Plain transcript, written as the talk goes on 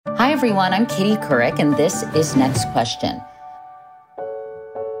Hi, everyone. I'm Katie Couric, and this is Next Question.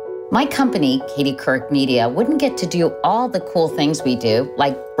 My company, Katie Couric Media, wouldn't get to do all the cool things we do,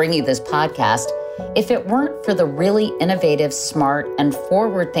 like bring you this podcast, if it weren't for the really innovative, smart, and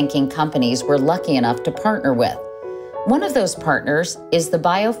forward-thinking companies we're lucky enough to partner with. One of those partners is the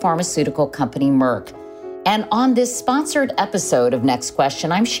biopharmaceutical company Merck. And on this sponsored episode of Next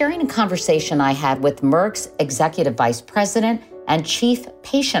Question, I'm sharing a conversation I had with Merck's Executive Vice President and Chief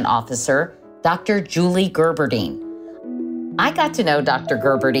Patient Officer, Dr. Julie Gerberding. I got to know Dr.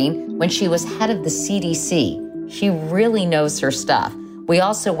 Gerberding when she was head of the CDC. She really knows her stuff. We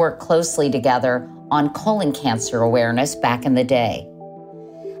also worked closely together on colon cancer awareness back in the day.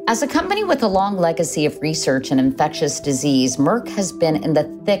 As a company with a long legacy of research in infectious disease, Merck has been in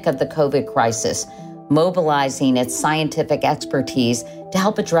the thick of the COVID crisis, mobilizing its scientific expertise to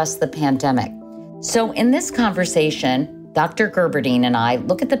help address the pandemic. So in this conversation, Dr. Gerberding and I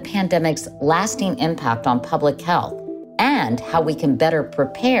look at the pandemic's lasting impact on public health and how we can better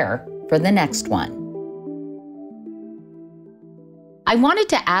prepare for the next one. I wanted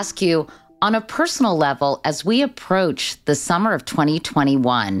to ask you, on a personal level, as we approach the summer of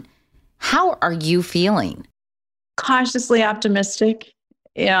 2021, how are you feeling? Cautiously optimistic.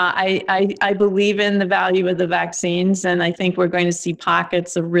 Yeah, I believe in the value of the vaccines, and I think we're going to see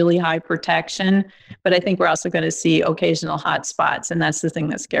pockets of really high protection, but I think we're also going to see occasional hot spots, and that's the thing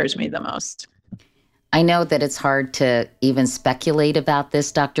that scares me the most. I know that it's hard to even speculate about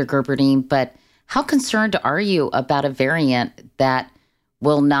this, Dr. Gerberding, but how concerned are you about a variant that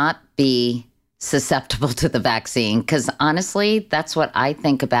will not be susceptible to the vaccine? Because honestly, that's what I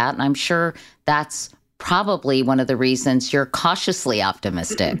think about, and I'm sure that's probably one of the reasons you're cautiously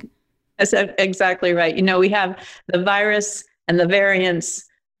optimistic. That's exactly right. You know, we have the virus and the variants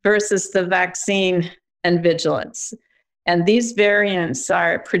versus the vaccine and vigilance. And these variants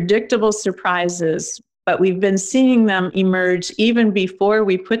are predictable surprises, but we've been seeing them emerge even before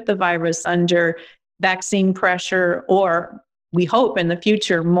we put the virus under vaccine pressure, or we hope in the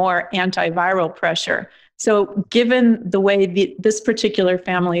future, more antiviral pressure. So given the way this particular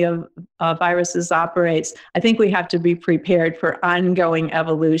family of viruses operates, I think we have to be prepared for ongoing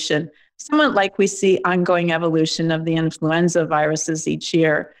evolution, somewhat like we see ongoing evolution of the influenza viruses each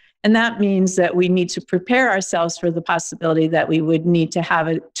year. And that means that we need to prepare ourselves for the possibility that we would need to have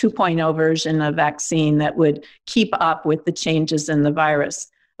a 2.0 version of vaccine that would keep up with the changes in the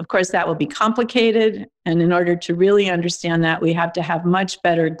virus. Of course, that will be complicated. And in order to really understand that, we have to have much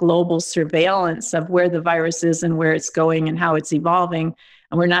better global surveillance of where the virus is and where it's going and how it's evolving.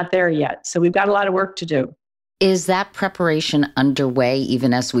 And we're not there yet. So we've got a lot of work to do. Is that preparation underway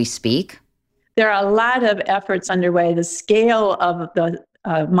even as we speak? There are a lot of efforts underway. The scale of the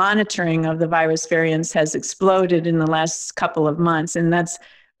monitoring of the virus variants has exploded in the last couple of months, and that's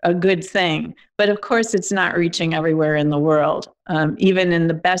a good thing. But of course, it's not reaching everywhere in the world. Even in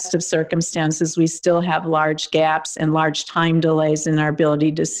the best of circumstances, we still have large gaps and large time delays in our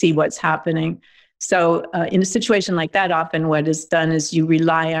ability to see what's happening. So in a situation like that, often what is done is you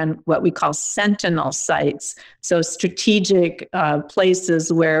rely on what we call sentinel sites. So strategic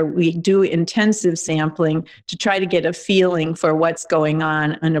places where we do intensive sampling to try to get a feeling for what's going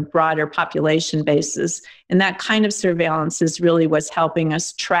on a broader population basis. And that kind of surveillance is really what's helping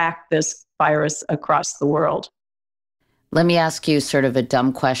us track this virus across the world. Let me ask you sort of a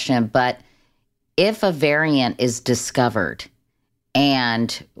dumb question, but if a variant is discovered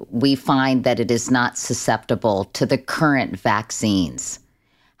and we find that it is not susceptible to the current vaccines,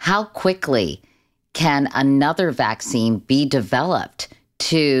 how quickly can another vaccine be developed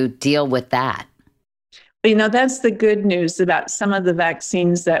to deal with that? You know, that's the good news about some of the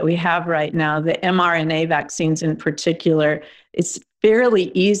vaccines that we have right now, the mRNA vaccines in particular. It's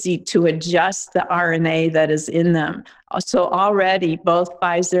fairly easy to adjust the RNA that is in them. So already both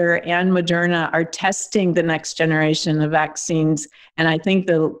Pfizer and Moderna are testing the next generation of vaccines. And I think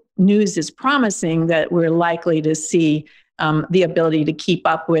the news is promising that we're likely to see the ability to keep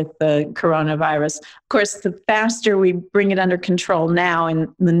up with the coronavirus. Of course, the faster we bring it under control now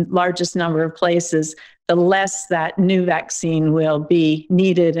in the largest number of places, the less that new vaccine will be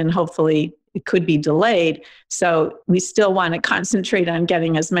needed, and hopefully it could be delayed. So we still want to concentrate on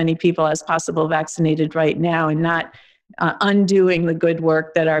getting as many people as possible vaccinated right now and not undoing the good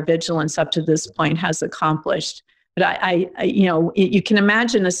work that our vigilance up to this point has accomplished. But you can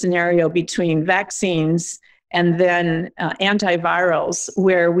imagine a scenario between vaccines and then antivirals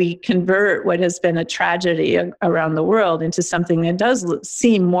where we convert what has been a tragedy around the world into something that does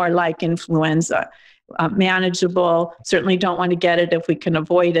seem more like influenza. manageable. Certainly don't want to get it if we can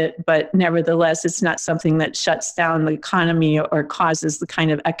avoid it, but nevertheless, it's not something that shuts down the economy or causes the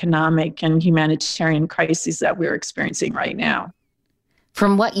kind of economic and humanitarian crises that we're experiencing right now.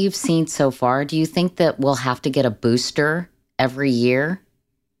 From what you've seen so far, do you think that we'll have to get a booster every year?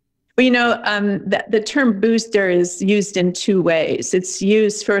 Well, the term booster is used in two ways. It's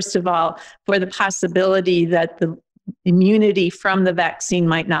used, first of all, for the possibility that the immunity from the vaccine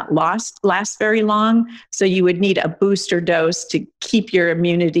might not last very long. So you would need a booster dose to keep your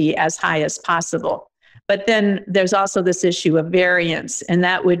immunity as high as possible. But then there's also this issue of variants, and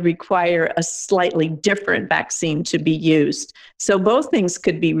that would require a slightly different vaccine to be used. So both things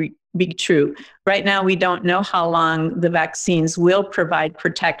could be true. Right now, we don't know how long the vaccines will provide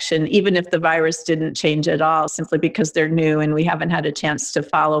protection, even if the virus didn't change at all, simply because they're new and we haven't had a chance to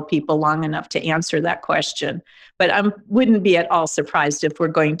follow people long enough to answer that question. But I wouldn't be at all surprised if we're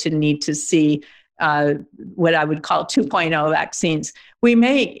going to need to see what I would call 2.0 vaccines. We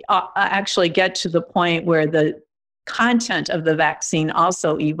may actually get to the point where the content of the vaccine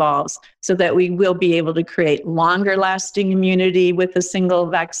also evolves so that we will be able to create longer lasting immunity with a single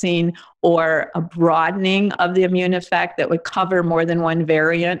vaccine, or a broadening of the immune effect that would cover more than one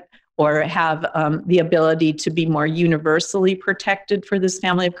variant, or have the ability to be more universally protected for this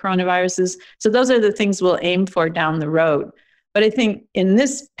family of coronaviruses. So those are the things we'll aim for down the road. But I think in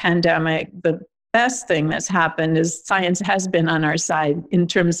this pandemic, the best thing that's happened is science has been on our side in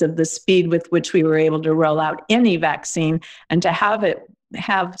terms of the speed with which we were able to roll out any vaccine, and to have it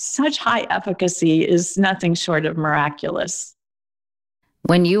have such high efficacy is nothing short of miraculous.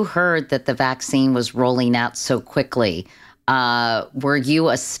 When you heard that the vaccine was rolling out so quickly, were you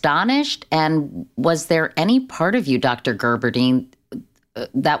astonished? And was there any part of you, Dr. Gerberding,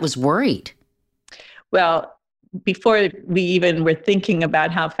 that was worried? Well, before we even were thinking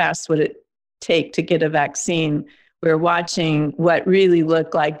about how fast would it take to get a vaccine, we're watching what really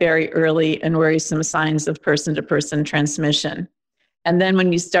looked like very early and worrisome signs of person-to-person transmission. And then when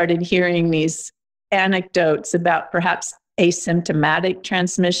we started hearing these anecdotes about perhaps asymptomatic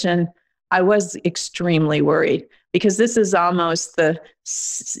transmission, I was extremely worried, because this is almost the,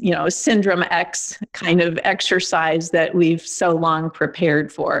 Syndrome X kind of exercise that we've so long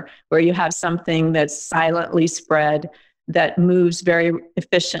prepared for, where you have something that's silently spread, that moves very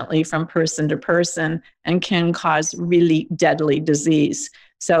efficiently from person to person and can cause really deadly disease.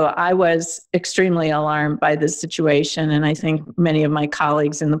 So I was extremely alarmed by this situation, and I think many of my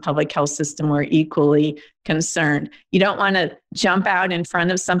colleagues in the public health system were equally concerned. You don't want to jump out in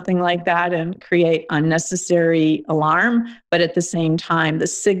front of something like that and create unnecessary alarm, but at the same time, the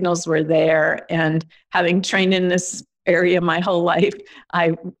signals were there, and having trained in this area my whole life,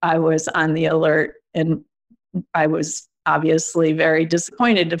 I was on the alert, and I was obviously very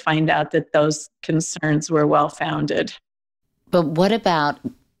disappointed to find out that those concerns were well-founded. But what about,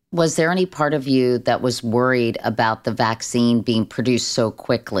 was there any part of you that was worried about the vaccine being produced so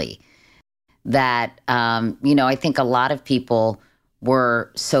quickly? That, I think a lot of people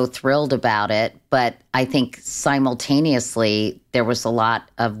were so thrilled about it, but I think simultaneously there was a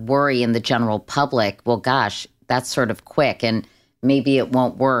lot of worry in the general public. Well, gosh, that's sort of quick, and maybe it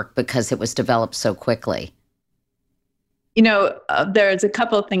won't work because it was developed so quickly. There's a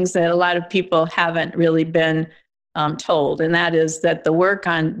couple of things that a lot of people haven't really been told, and that is that the work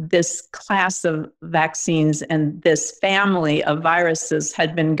on this class of vaccines and this family of viruses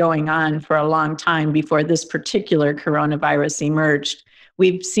had been going on for a long time before this particular coronavirus emerged.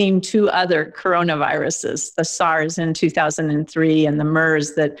 We've seen two other coronaviruses, the SARS in 2003 and the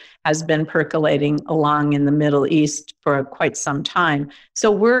MERS that has been percolating along in the Middle East for quite some time. So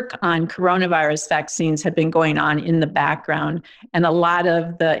work on coronavirus vaccines had been going on in the background, and a lot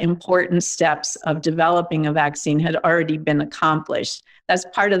of the important steps of developing a vaccine had already been accomplished. That's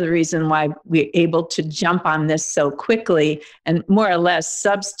part of the reason why we're able to jump on this so quickly and more or less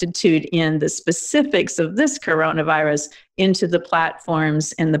substitute in the specifics of this coronavirus into the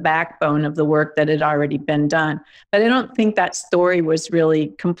platforms and the backbone of the work that had already been done. But I don't think that story was really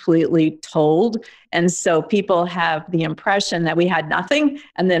completely told. And so people have the impression that we had nothing,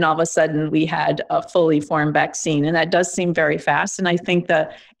 and then all of a sudden we had a fully formed vaccine. And that does seem very fast. And I think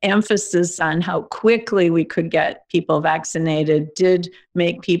the emphasis on how quickly we could get people vaccinated did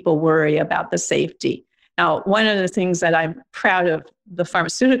make people worry about the safety. Now, one of the things that I'm proud of the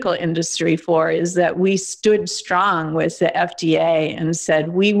pharmaceutical industry for is that we stood strong with the FDA and said,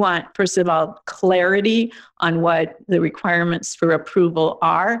 we want, first of all, clarity on what the requirements for approval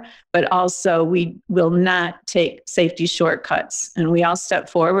are, but also we will not take safety shortcuts. And we all stepped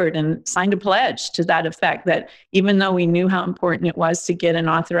forward and signed a pledge to that effect, that even though we knew how important it was to get an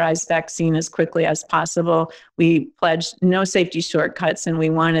authorized vaccine as quickly as possible, we pledged no safety shortcuts. And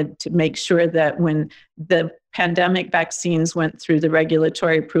we wanted to make sure that when the pandemic vaccines went through the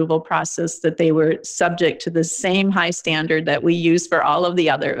regulatory approval process, that they were subject to the same high standard that we use for all of the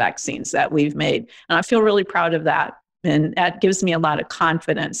other vaccines that we've made. And I feel really proud of that. And that gives me a lot of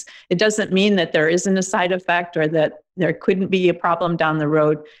confidence. It doesn't mean that there isn't a side effect or that there couldn't be a problem down the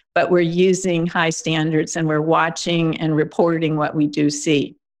road, but we're using high standards and we're watching and reporting what we do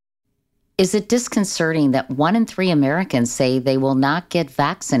see. Is it disconcerting that 1 in 3 Americans say they will not get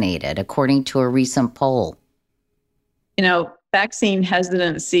vaccinated, according to a recent poll? Vaccine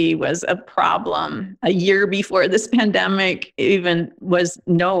hesitancy was a problem a year before this pandemic even was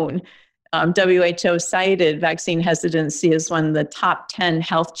known. WHO cited vaccine hesitancy as one of the top 10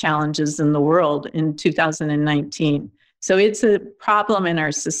 health challenges in the world in 2019. So it's a problem in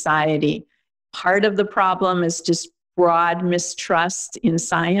our society. Part of the problem is just broad mistrust in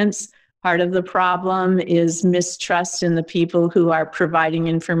science. Part of the problem is mistrust in the people who are providing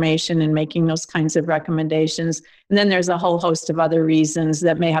information and making those kinds of recommendations. And then there's a whole host of other reasons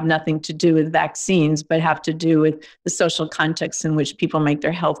that may have nothing to do with vaccines, but have to do with the social context in which people make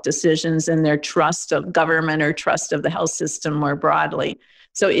their health decisions and their trust of government or trust of the health system more broadly.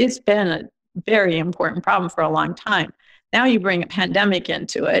 So it's been a very important problem for a long time. Now you bring a pandemic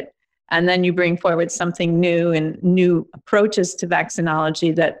into it, and then you bring forward something new and new approaches to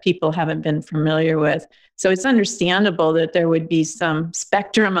vaccinology that people haven't been familiar with. So it's understandable that there would be some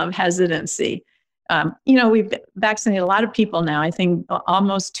spectrum of hesitancy. We've vaccinated a lot of people now. I think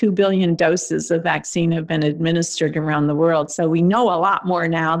almost 2 billion doses of vaccine have been administered around the world. So we know a lot more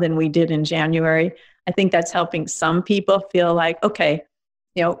now than we did in January. I think that's helping some people feel like, okay,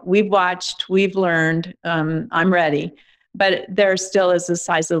 we've watched, we've learned, I'm ready. But there still is a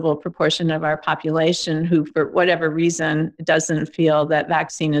sizable proportion of our population who, for whatever reason, doesn't feel that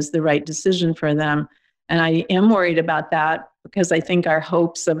vaccine is the right decision for them. And I am worried about that because I think our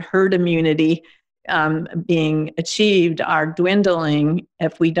hopes of herd immunity being achieved are dwindling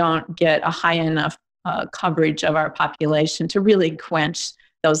if we don't get a high enough coverage of our population to really quench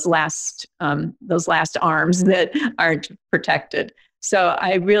those last arms that aren't protected. So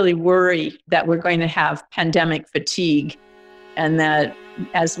I really worry that we're going to have pandemic fatigue, and that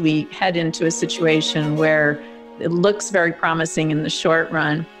as we head into a situation where it looks very promising in the short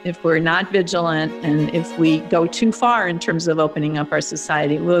run, if we're not vigilant and if we go too far in terms of opening up our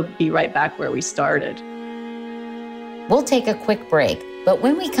society, we'll be right back where we started. We'll take a quick break, but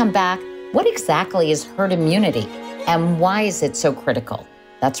when we come back, what exactly is herd immunity and why is it so critical?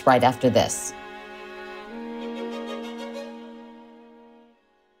 That's right after this.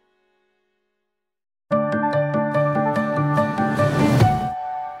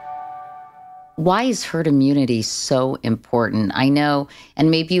 Why is herd immunity so important? I know,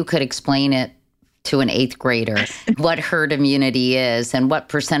 and maybe you could explain it to an 8th grader, what herd immunity is and what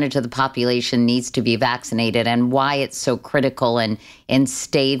percentage of the population needs to be vaccinated and why it's so critical in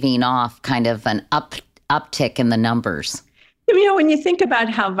staving off kind of an uptick in the numbers. When you think about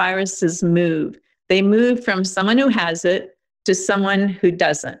how viruses move, they move from someone who has it to someone who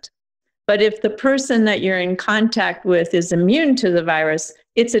doesn't. But if the person that you're in contact with is immune to the virus,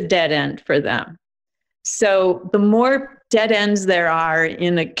 it's a dead end for them. So the more dead ends there are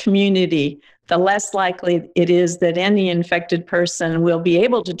in a community, the less likely it is that any infected person will be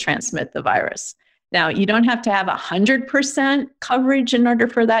able to transmit the virus. Now, you don't have to have 100% coverage in order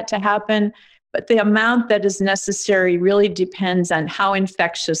for that to happen, but the amount that is necessary really depends on how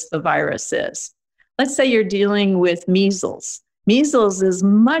infectious the virus is. Let's say you're dealing with measles. Measles is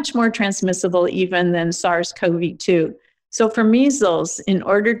much more transmissible even than SARS-CoV-2. So for measles, in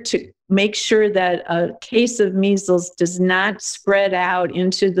order to make sure that a case of measles does not spread out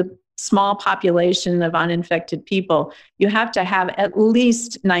into the small population of uninfected people, you have to have at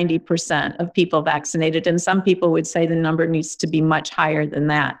least 90% of people vaccinated. And some people would say the number needs to be much higher than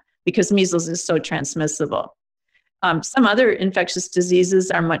that because measles is so transmissible. Some other infectious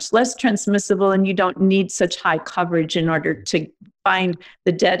diseases are much less transmissible, and you don't need such high coverage in order to find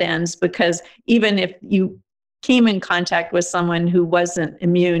the dead ends, because even if you came in contact with someone who wasn't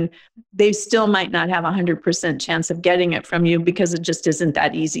immune, they still might not have a 100% chance of getting it from you because it just isn't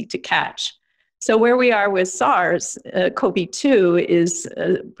that easy to catch. So where we are with SARS-CoV-2 is,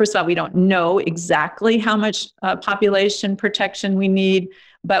 first of all, we don't know exactly how much population protection we need,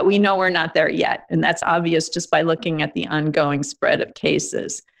 but we know we're not there yet. And that's obvious just by looking at the ongoing spread of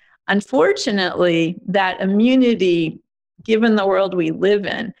cases. Unfortunately, that immunity, given the world we live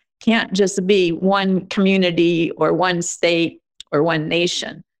in, can't just be one community or one state or one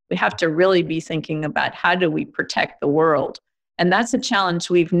nation. We have to really be thinking about how do we protect the world. And that's a challenge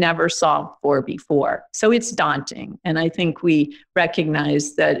we've never solved for before. So it's daunting. And I think we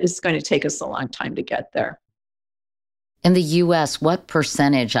recognize that it's going to take us a long time to get there. In the U.S., what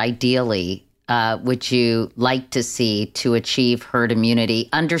percentage ideally would you like to see to achieve herd immunity,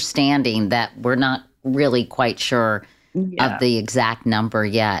 understanding that we're not really quite sure of the exact number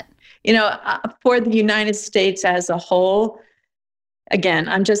yet? For the United States as a whole, again,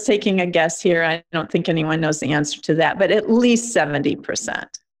 I'm just taking a guess here. I don't think anyone knows the answer to that, but at least 70%.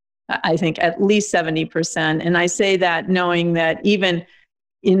 I think at least 70%. And I say that knowing that even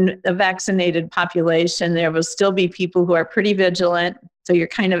in a vaccinated population, there will still be people who are pretty vigilant. So you're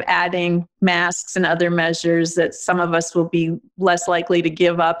kind of adding masks and other measures that some of us will be less likely to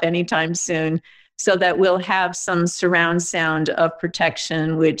give up anytime soon, so that we'll have some surround sound of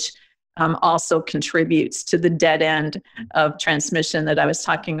protection, which also contributes to the dead end of transmission that I was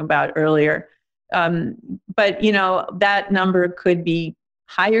talking about earlier. But that number could be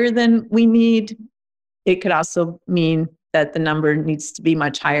higher than we need. It could also mean that the number needs to be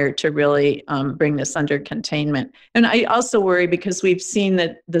much higher to really bring this under containment. And I also worry because we've seen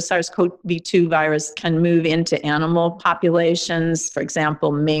that the SARS-CoV-2 virus can move into animal populations, for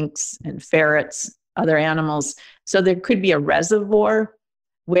example, minks and ferrets, other animals. So there could be a reservoir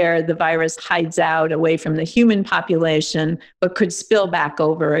where the virus hides out away from the human population, but could spill back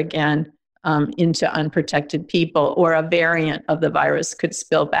over again into unprotected people, or a variant of the virus could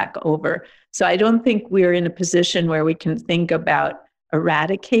spill back over. So I don't think we're in a position where we can think about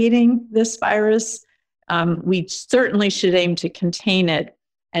eradicating this virus. We certainly should aim to contain it.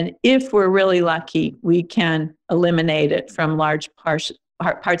 And if we're really lucky, we can eliminate it from large parts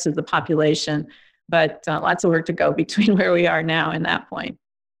of the population. But lots of work to go between where we are now and that point.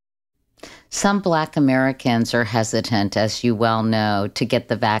 Some Black Americans are hesitant, as you well know, to get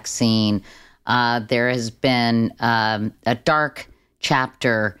the vaccine. There has been a dark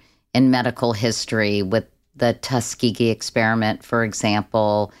chapter in medical history with the Tuskegee experiment, for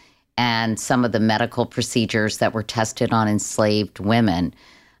example, and some of the medical procedures that were tested on enslaved women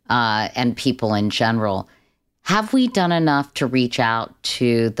and people in general. Have we done enough to reach out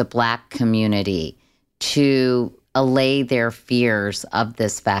to the Black community to allay their fears of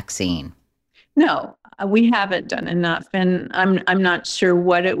this vaccine? No, we haven't done enough. And I'm not sure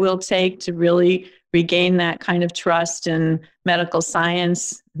what it will take to really regain that kind of trust in medical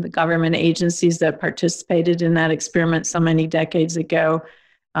science, the government agencies that participated in that experiment so many decades ago.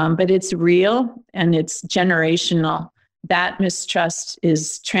 But it's real and it's generational. That mistrust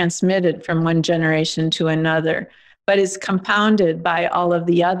is transmitted from one generation to another, but is compounded by all of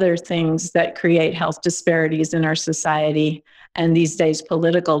the other things that create health disparities in our society, and these days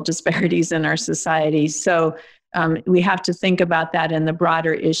political disparities in our society. So we have to think about that in the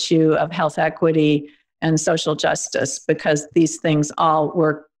broader issue of health equity and social justice, because these things all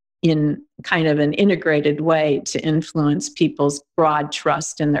work in kind of an integrated way to influence people's broad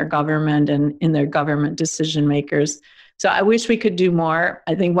trust in their government and in their government decision makers. So I wish we could do more.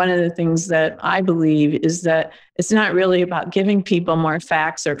 I think one of the things that I believe is that it's not really about giving people more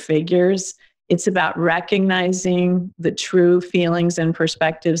facts or figures. It's about recognizing the true feelings and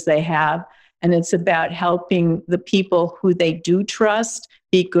perspectives they have. And it's about helping the people who they do trust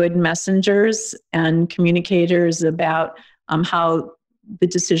be good messengers and communicators about how the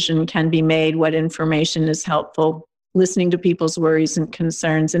decision can be made, what information is helpful, listening to people's worries and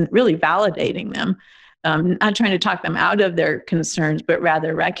concerns, and really validating them. Not trying to talk them out of their concerns, but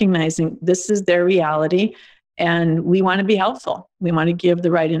rather recognizing this is their reality. And we want to be helpful. We want to give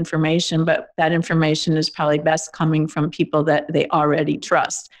the right information, but that information is probably best coming from people that they already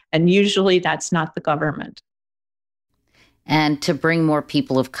trust. And usually that's not the government. And to bring more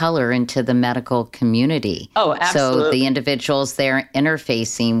people of color into the medical community. Oh, absolutely. So the individuals they're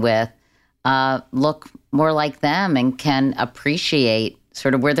interfacing with look more like them and can appreciate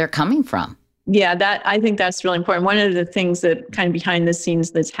sort of where they're coming from. Yeah, I think that's really important. One of the things that kind of behind the scenes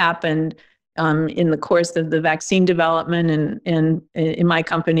that's happened in the course of the vaccine development, and in my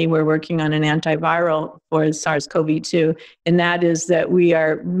company, we're working on an antiviral for SARS-CoV-2, and that is that we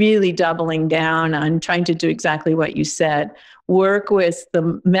are really doubling down on trying to do exactly what you said, work with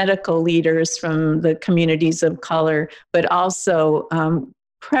the medical leaders from the communities of color, but also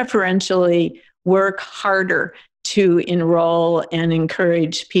preferentially work harder to enroll and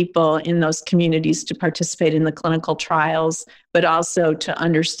encourage people in those communities to participate in the clinical trials, but also to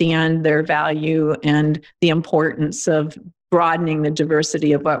understand their value and the importance of broadening the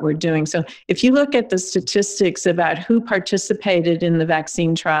diversity of what we're doing. So if you look at the statistics about who participated in the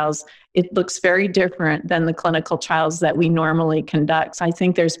vaccine trials, it looks very different than the clinical trials that we normally conduct. So I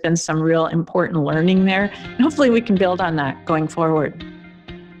think there's been some real important learning there. And hopefully we can build on that going forward.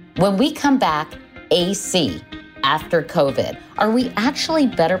 When we come back, AC, after COVID, are we actually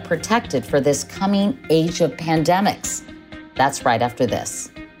better protected for this coming age of pandemics? That's right after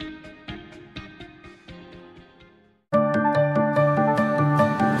this.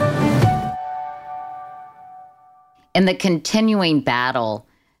 In the continuing battle,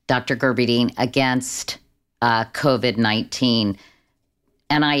 Dr. Gerberding, against COVID-19,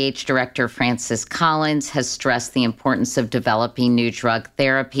 NIH Director Francis Collins has stressed the importance of developing new drug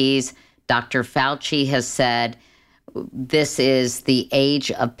therapies. Dr. Fauci has said this is the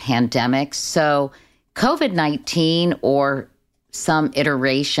age of pandemics. So COVID-19, or some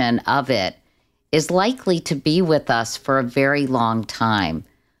iteration of it, is likely to be with us for a very long time.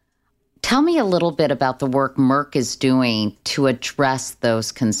 Tell me a little bit about the work Merck is doing to address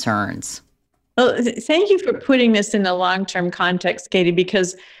those concerns. Well, thank you for putting this in a long-term context, Katie,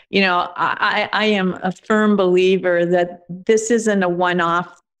 because, I am a firm believer that this isn't a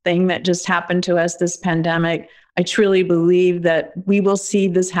one-off thing that just happened to us, this pandemic. I truly believe that we will see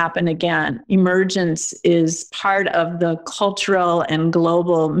this happen again. Emergence is part of the cultural and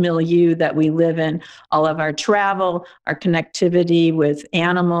global milieu that we live in. All of our travel, our connectivity with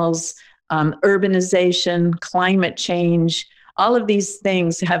animals, urbanization, climate change, all of these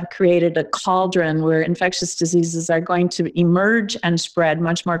things have created a cauldron where infectious diseases are going to emerge and spread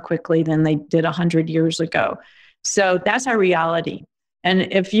much more quickly than they did 100 years ago. So that's our reality. And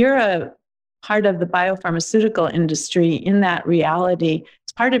if you're a part of the biopharmaceutical industry in that reality,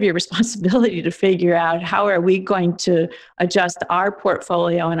 it's part of your responsibility to figure out how are we going to adjust our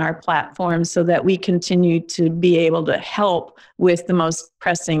portfolio and our platform so that we continue to be able to help with the most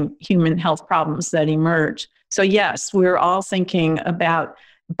pressing human health problems that emerge. So yes, we're all thinking about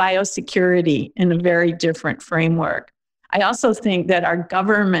biosecurity in a very different framework. I also think that our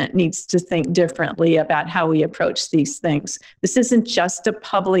government needs to think differently about how we approach these things. This isn't just a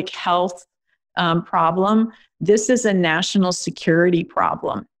public health problem. This is a national security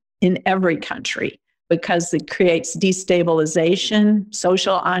problem in every country because it creates destabilization,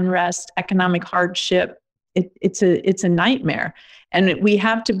 social unrest, economic hardship. It's a nightmare. And we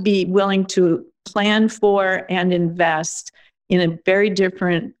have to be willing to plan for and invest in a very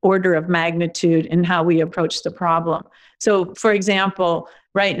different order of magnitude in how we approach the problem. So, for example,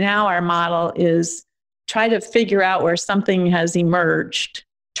 right now our model is try to figure out where something has emerged,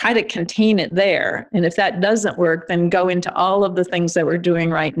 try to contain it there. And if that doesn't work, then go into all of the things that we're doing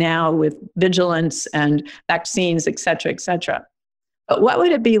right now with vigilance and vaccines, et cetera, et cetera. But what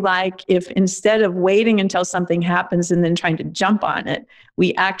would it be like if instead of waiting until something happens and then trying to jump on it,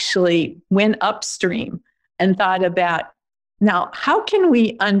 we actually went upstream and thought about, now, how can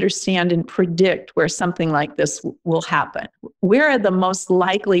we understand and predict where something like this will happen? Where are the most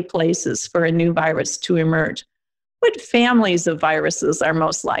likely places for a new virus to emerge? What families of viruses are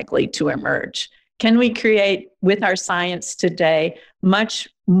most likely to emerge? Can we create, with our science today, much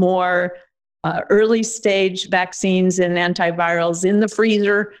more early stage vaccines and antivirals in the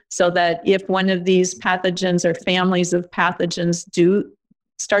freezer so that if one of these pathogens or families of pathogens do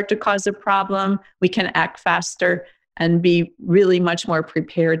start to cause a problem, we can act faster and be really much more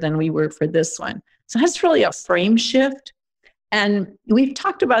prepared than we were for this one. So that's really a frame shift. And we've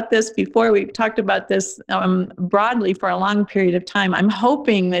talked about this before. We've talked about this broadly for a long period of time. I'm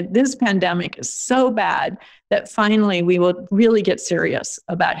hoping that this pandemic is so bad that finally we will really get serious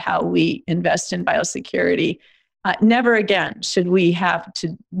about how we invest in biosecurity. Never again should we have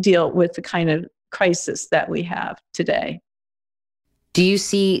to deal with the kind of crisis that we have today. Do you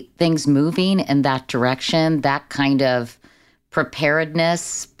see things moving in that direction, that kind of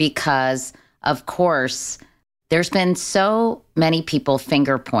preparedness? Because, of course, there's been so many people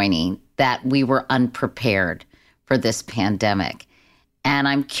finger pointing that we were unprepared for this pandemic. And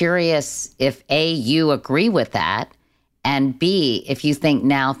I'm curious if A, you agree with that, and B, if you think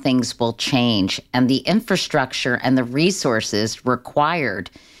now things will change and the infrastructure and the resources required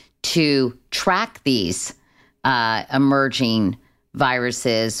to track these emerging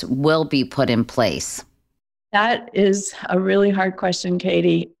viruses will be put in place. That is a really hard question,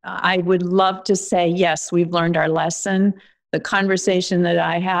 Katie. I would love to say, yes, we've learned our lesson. The conversation that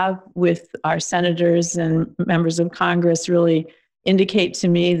I have with our senators and members of Congress really indicate to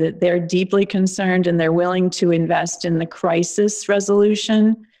me that they're deeply concerned and they're willing to invest in the crisis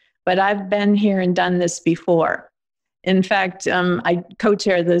resolution. But I've been here and done this before. In fact, I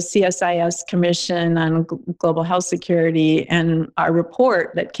co-chair the CSIS Commission on Global Health Security, and our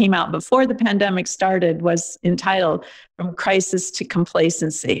report that came out before the pandemic started was entitled From Crisis to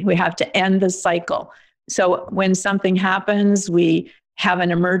Complacency. We have to end the cycle. So when something happens, we have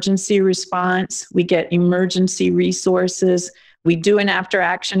an emergency response, we get emergency resources, we do an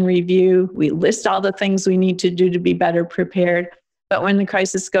after-action review, we list all the things we need to do to be better prepared. But when the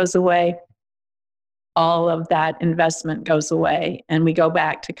crisis goes away, all of that investment goes away and we go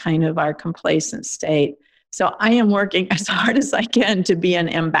back to kind of our complacent state. So I am working as hard as I can to be an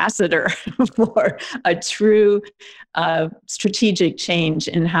ambassador for a true strategic change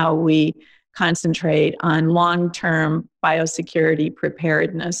in how we concentrate on long-term biosecurity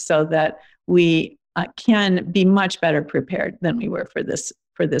preparedness so that we can be much better prepared than we were for this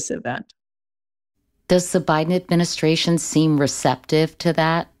event. Does the Biden administration seem receptive to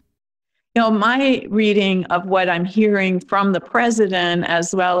that? My reading of what I'm hearing from the president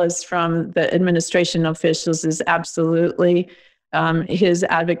as well as from the administration officials is absolutely his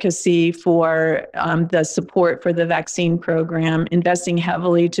advocacy for the support for the vaccine program, investing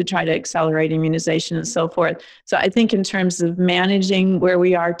heavily to try to accelerate immunization and so forth. So I think in terms of managing where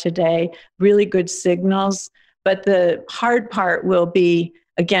we are today, really good signals. But the hard part will be,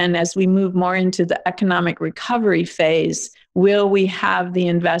 again, as we move more into the economic recovery phase, will we have the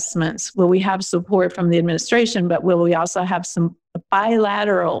investments? Will we have support from the administration? But will we also have some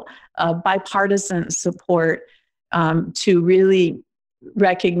bilateral, bipartisan support to really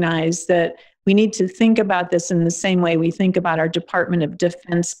recognize that we need to think about this in the same way we think about our Department of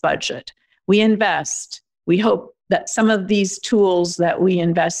Defense budget? We invest. We hope that some of these tools that we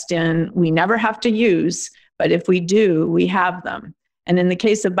invest in, we never have to use, but if we do, we have them. And in the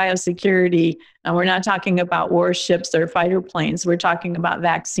case of biosecurity, we're not talking about warships or fighter planes. We're talking about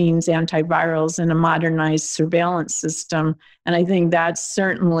vaccines, antivirals, and a modernized surveillance system. And I think that's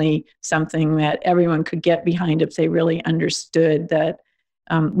certainly something that everyone could get behind if they really understood that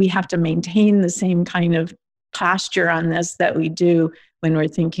we have to maintain the same kind of posture on this that we do when we're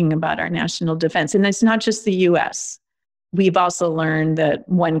thinking about our national defense. And it's not just the US. We've also learned that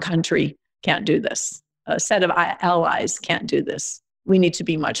one country can't do this. A set of allies can't do this. We need to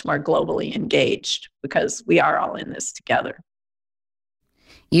be much more globally engaged because we are all in this together.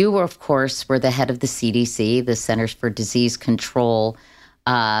 You, of course, were the head of the CDC, the Centers for Disease Control,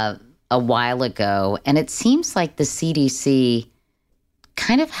 a while ago. And it seems like the CDC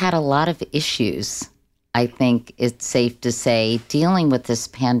kind of had a lot of issues, I think it's safe to say, dealing with this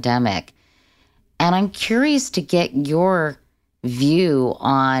pandemic. And I'm curious to get your view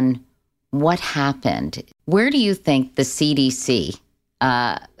on what happened. Where do you think the CDC,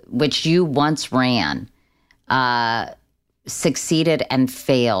 which you once ran, succeeded and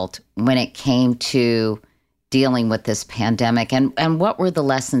failed when it came to dealing with this pandemic? And what were the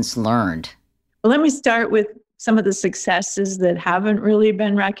lessons learned? Well, let me start with some of the successes that haven't really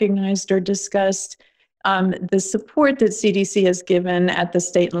been recognized or discussed. The support that CDC has given at the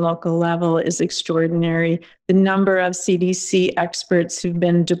state and local level is extraordinary. The number of CDC experts who've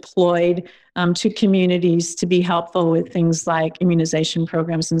been deployed to communities to be helpful with things like immunization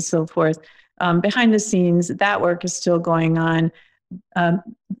programs and so forth. Behind the scenes, that work is still going on.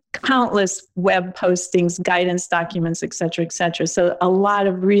 Countless web postings, guidance documents, et cetera, et cetera. So a lot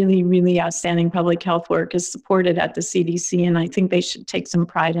of really, really outstanding public health work is supported at the CDC, and I think they should take some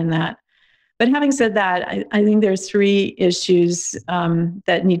pride in that. But having said that, I think there are three issues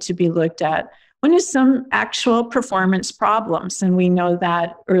that need to be looked at. One is some actual performance problems, and we know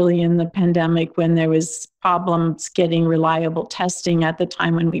that early in the pandemic when there was problems getting reliable testing at the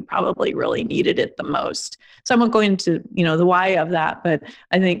time when we probably really needed it the most. So I won't go into the why of that, but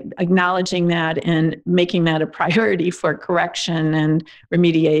I think acknowledging that and making that a priority for correction and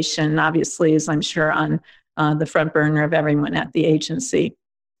remediation obviously is, I'm sure, on the front burner of everyone at the agency.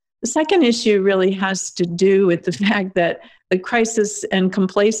 The second issue really has to do with the fact that the crisis and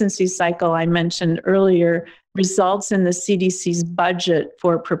complacency cycle I mentioned earlier results in the CDC's budget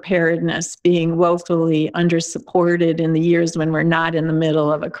for preparedness being woefully undersupported in the years when we're not in the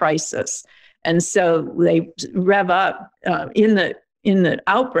middle of a crisis. And so they rev up in the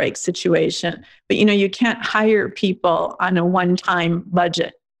outbreak situation. But you can't hire people on a one-time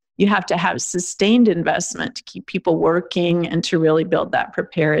budget. You have to have sustained investment to keep people working and to really build that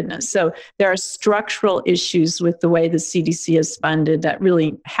preparedness. So there are structural issues with the way the CDC is funded that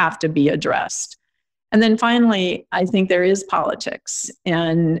really have to be addressed. And then finally, I think there is politics.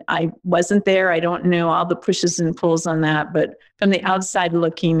 And I wasn't there. I don't know all the pushes and pulls on that. But from the outside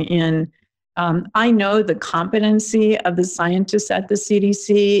looking in, I know the competency of the scientists at the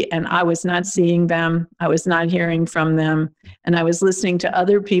CDC, and I was not seeing them. I was not hearing from them. And I was listening to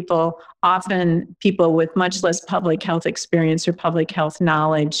other people, often people with much less public health experience or public health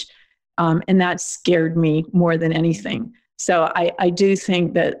knowledge. And that scared me more than anything. So I do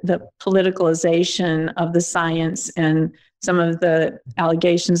think that the politicalization of the science and some of the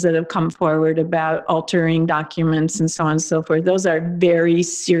allegations that have come forward about altering documents and so on and so forth, those are very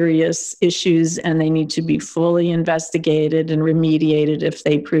serious issues, and they need to be fully investigated and remediated if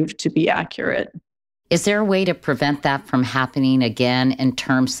they prove to be accurate. Is there a way to prevent that from happening again in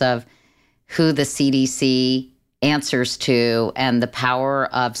terms of who the CDC answers to and the power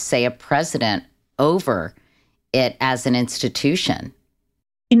of, say, a president over it as an institution?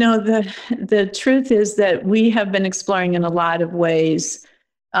 You know, the truth is that we have been exploring in a lot of ways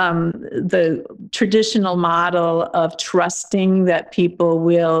the traditional model of trusting that people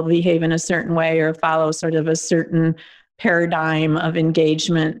will behave in a certain way or follow sort of a certain paradigm of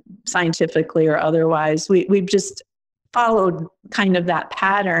engagement, scientifically or otherwise. We've just followed kind of that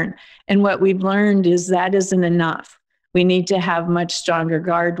pattern. And what we've learned is that isn't enough. We need to have much stronger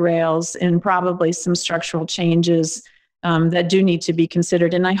guardrails and probably some structural changes that do need to be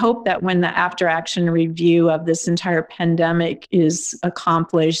considered. And I hope that when the after action review of this entire pandemic is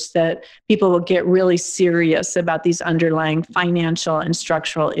accomplished, that people will get really serious about these underlying financial and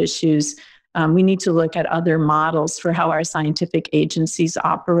structural issues. We need to look at other models for how our scientific agencies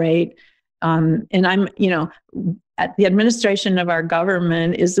operate. And at the administration of our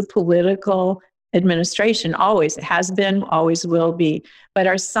government is a political administration, always. It has been, always will be. But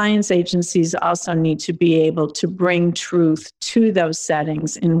our science agencies also need to be able to bring truth to those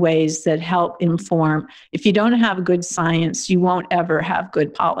settings in ways that help inform. If you don't have good science, you won't ever have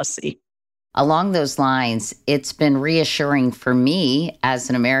good policy. Along those lines, it's been reassuring for me as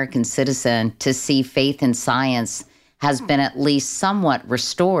an American citizen to see faith in science has been at least somewhat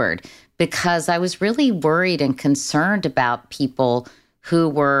restored, because I was really worried and concerned about people who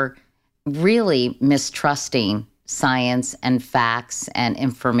were really mistrusting science and facts and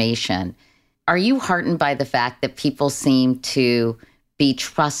information. Are you heartened by the fact that people seem to be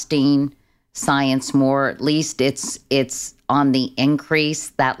trusting science more? At least it's on the increase,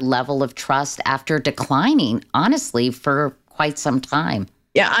 that level of trust, after declining, honestly, for quite some time.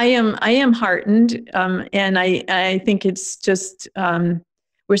 Yeah, I am heartened. And I think it's just,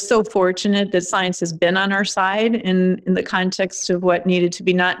 we're so fortunate that science has been on our side in the context of what needed to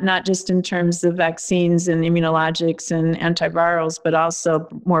be, not just in terms of vaccines and immunologics and antivirals, but also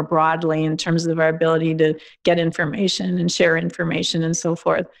more broadly in terms of our ability to get information and share information and so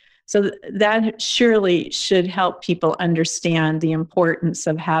forth. So that surely should help people understand the importance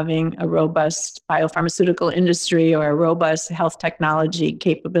of having a robust biopharmaceutical industry or a robust health technology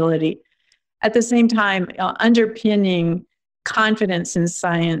capability. At the same time, underpinning confidence in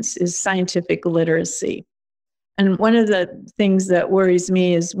science is scientific literacy. And one of the things that worries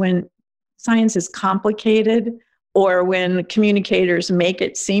me is when science is complicated, or when communicators make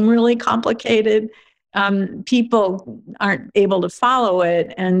it seem really complicated, people aren't able to follow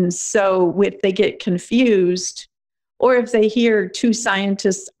it. And so if they get confused, or if they hear two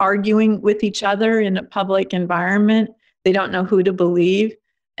scientists arguing with each other in a public environment, they don't know who to believe.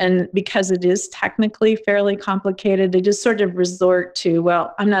 And because it is technically fairly complicated, they just sort of resort to,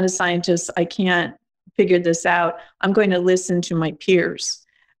 well, I'm not a scientist, I can't figure this out. I'm going to listen to my peers,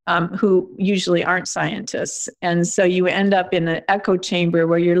 who usually aren't scientists. And so you end up in an echo chamber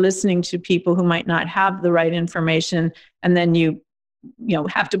where you're listening to people who might not have the right information, and then you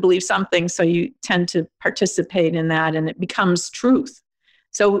have to believe something, so you tend to participate in that, and it becomes truth.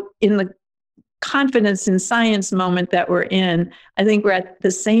 So in the confidence in science moment that we're in, I think we're at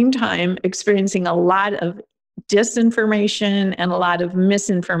the same time experiencing a lot of disinformation and a lot of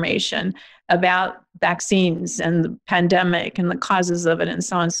misinformation about vaccines and the pandemic and the causes of it and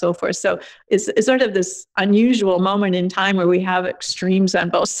so on and so forth. So it's sort of this unusual moment in time where we have extremes on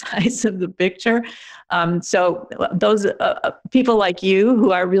both sides of the picture. So those people like you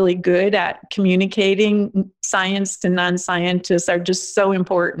who are really good at communicating science to non-scientists are just so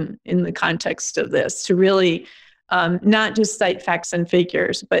important in the context of this, to really not just cite facts and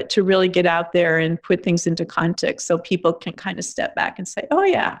figures, but to really get out there and put things into context so people can kind of step back and say, oh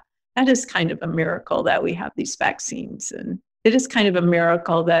yeah, that is kind of a miracle that we have these vaccines. And it is kind of a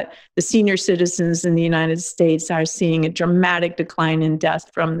miracle that the senior citizens in the United States are seeing a dramatic decline in death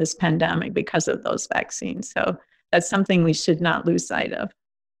from this pandemic because of those vaccines. So that's something we should not lose sight of.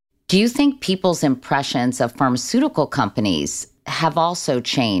 Do you think people's impressions of pharmaceutical companies have also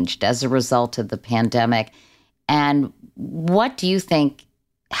changed as a result of the pandemic? And what do you think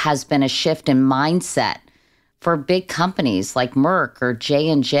has been a shift in mindset for big companies like Merck or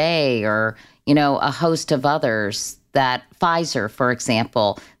J&J or, a host of others, that Pfizer, for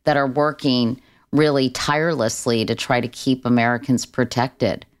example, that are working really tirelessly to try to keep Americans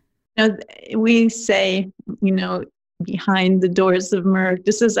protected? We say, behind the doors of Merck,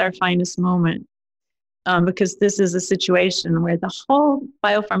 this is our finest moment. Because this is a situation where the whole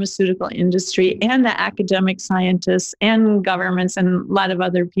biopharmaceutical industry and the academic scientists and governments and a lot of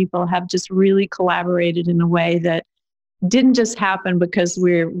other people have just really collaborated in a way that didn't just happen because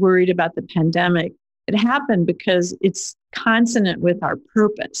we're worried about the pandemic. It happened because it's consonant with our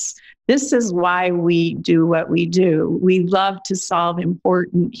purpose. This is why we do what we do. We love to solve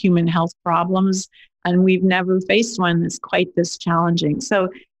important human health problems, and we've never faced one that's quite this challenging. So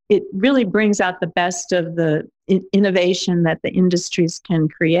it really brings out the best of the innovation that the industries can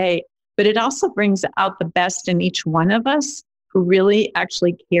create, but it also brings out the best in each one of us who really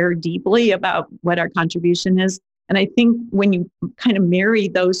actually care deeply about what our contribution is. And I think when you kind of marry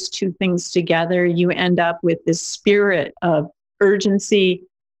those two things together, you end up with this spirit of urgency,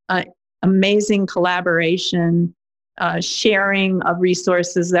 amazing collaboration, sharing of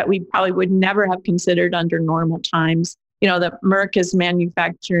resources that we probably would never have considered under normal times. That Merck is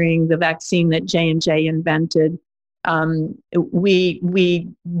manufacturing the vaccine that J&J invented. We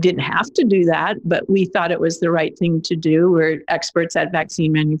didn't have to do that, but we thought it was the right thing to do. We're experts at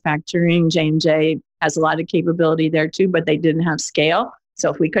vaccine manufacturing. J&J has a lot of capability there too, but they didn't have scale.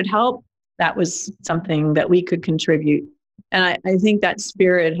 So if we could help, that was something that we could contribute. And I think that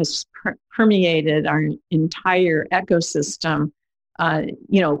spirit has permeated our entire ecosystem.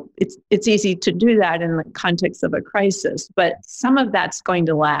 It's easy to do that in the context of a crisis, but some of that's going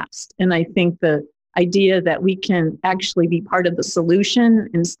to last. And I think the idea that we can actually be part of the solution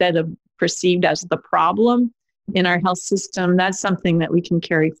instead of perceived as the problem in our health system, that's something that we can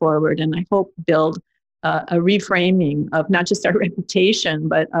carry forward. And I hope build a reframing of not just our reputation,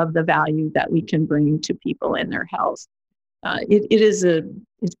 but of the value that we can bring to people in their health. It is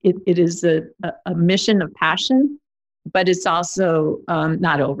a mission of passion, but it's also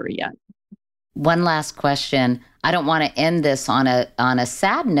not over yet. One last question. I don't want to end this on a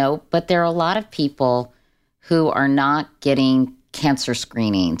sad note, but there are a lot of people who are not getting cancer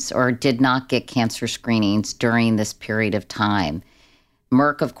screenings or did not get cancer screenings during this period of time.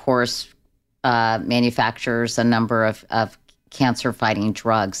 Merck, of course, manufactures a number of cancer-fighting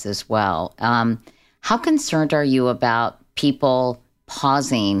drugs as well. How concerned are you about people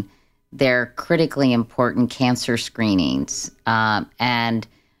pausing their critically important cancer screenings, and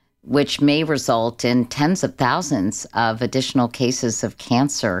which may result in tens of thousands of additional cases of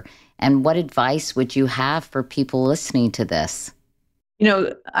cancer? And what advice would you have for people listening to this?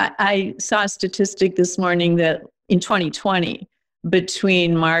 I saw a statistic this morning that in 2020,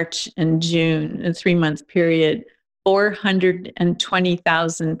 between March and June, a 3-month period,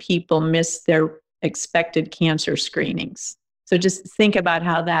 420,000 people missed their expected cancer screenings. So just think about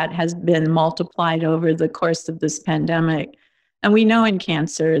how that has been multiplied over the course of this pandemic. And we know in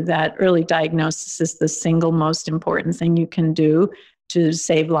cancer that early diagnosis is the single most important thing you can do to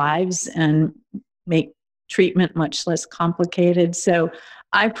save lives and make treatment much less complicated. So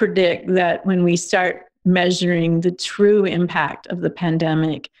I predict that when we start measuring the true impact of the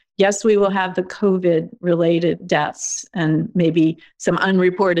pandemic, yes, we will have the COVID-related deaths, and maybe some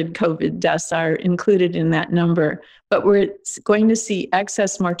unreported COVID deaths are included in that number, but we're going to see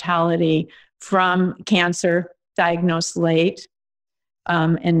excess mortality from cancer diagnosed late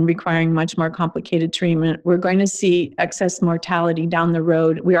and requiring much more complicated treatment. We're going to see excess mortality down the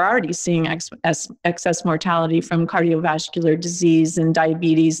road. We're already seeing excess mortality from cardiovascular disease and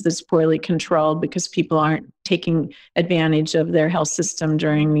diabetes that's poorly controlled because people aren't taking advantage of their health system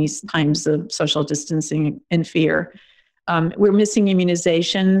during these times of social distancing and fear. We're missing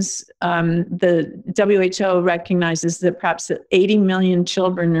immunizations. The WHO recognizes that perhaps 80 million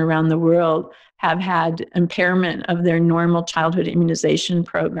children around the world have had impairment of their normal childhood immunization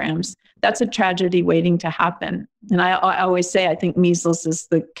programs. That's a tragedy waiting to happen. And I always say, I think measles is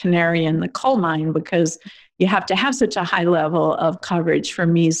the canary in the coal mine because you have to have such a high level of coverage for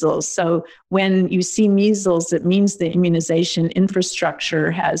measles. So when you see measles, it means the immunization infrastructure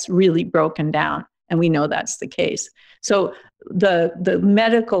has really broken down. And we know that's the case. So the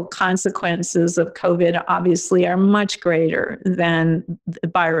medical consequences of COVID obviously are much greater than the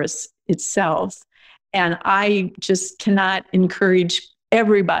virus itself. And I just cannot encourage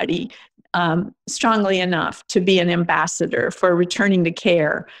everybody strongly enough to be an ambassador for returning to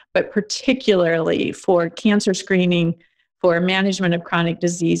care, but particularly for cancer screening, for management of chronic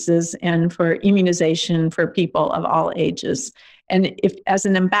diseases, and for immunization for people of all ages. And if, as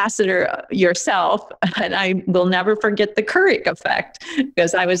an ambassador yourself, and I will never forget the Couric effect,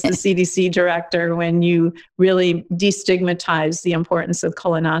 because I was the CDC director when you really destigmatized the importance of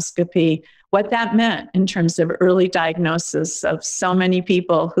colonoscopy, what that meant in terms of early diagnosis of so many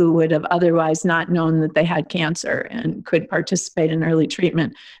people who would have otherwise not known that they had cancer and could participate in early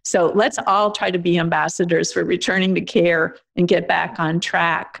treatment. So let's all try to be ambassadors for returning to care and get back on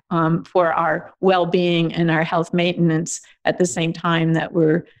track for our well-being and our health maintenance at the same time that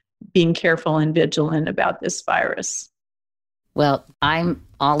we're being careful and vigilant about this virus. Well, I'm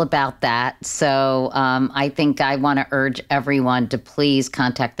all about that. So I think I want to urge everyone to please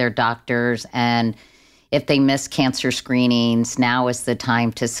contact their doctors. And if they miss cancer screenings, now is the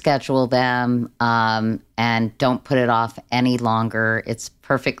time to schedule them, and don't put it off any longer. It's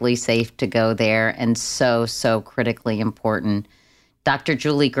perfectly safe to go there and so, so critically important. Dr.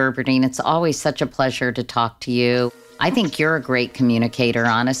 Julie Gerberding, it's always such a pleasure to talk to you. I think you're a great communicator,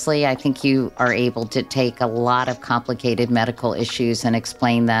 honestly. I think you are able to take a lot of complicated medical issues and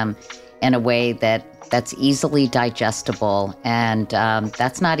explain them in a way that's easily digestible. And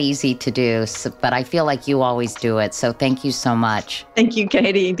that's not easy to do, but I feel like you always do it. So thank you so much. Thank you,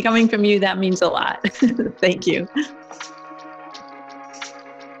 Katie. Coming from you, that means a lot. Thank you.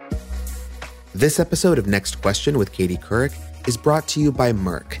 This episode of Next Question with Katie Couric is brought to you by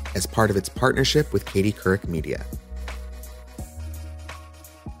Merck as part of its partnership with Katie Couric Media.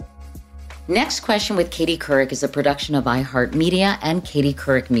 Next Question with Katie Couric is a production of iHeartMedia and Katie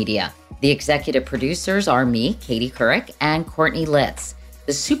Couric Media. The executive producers are me, Katie Couric, and Courtney Litz.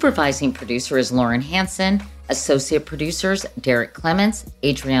 The supervising producer is Lauren Hansen. Associate producers, Derek Clements,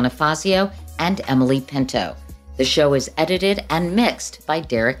 Adriana Fazio, and Emily Pinto. The show is edited and mixed by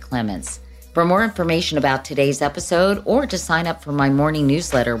Derek Clements. For more information about today's episode or to sign up for my morning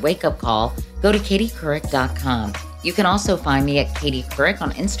newsletter, Wake Up Call, go to katiecouric.com. You can also find me at Katie Couric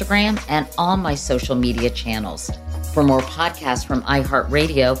on Instagram and all my social media channels. For more podcasts from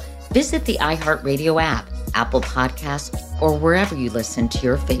iHeartRadio, visit the iHeartRadio app, Apple Podcasts, or wherever you listen to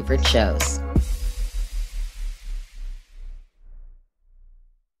your favorite shows.